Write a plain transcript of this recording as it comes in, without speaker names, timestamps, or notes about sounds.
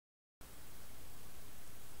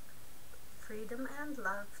Freedom and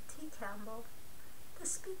Love, T. Campbell. The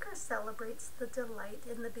speaker celebrates the delight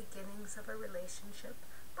in the beginnings of a relationship,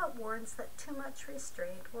 but warns that too much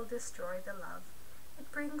restraint will destroy the love. It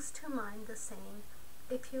brings to mind the saying,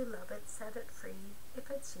 "If you love it, set it free. If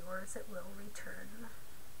it's yours, it will return."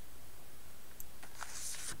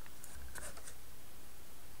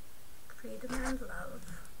 Freedom and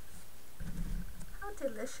Love. How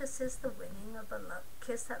delicious is the winning of a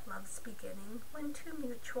kiss at love's beginning, when two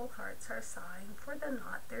mutual hearts are sighing, for the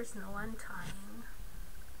knot there's no untying.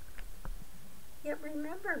 Yet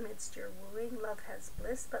remember, midst your wooing, love has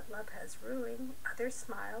bliss, but love has ruing. Other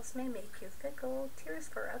smiles may make you fickle, tears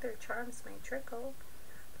for other charms may trickle.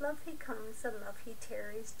 Love he comes and love he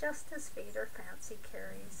tarries, just as fate or fancy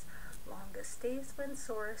carries. Longest stays when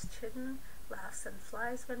sorest chidden, laughs and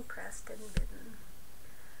flies when pressed and bidden.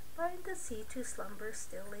 Bind the sea to slumber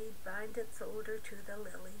stilly, bind its odor to the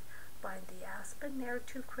lily, bind the aspen ne'er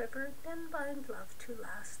to quiver, then bind love to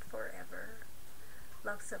last forever.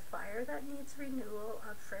 Love's a fire that needs renewal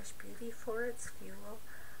of fresh beauty for its fuel.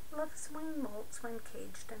 Love's wing molts when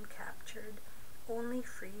caged and captured, only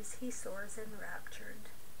frees he soars enraptured.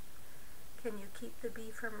 Can you keep the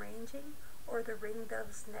bee from ranging, or the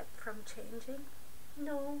ringdove's neck from changing?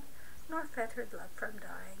 No, nor fettered love from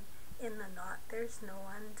dying. In the knot there's no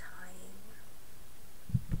untying.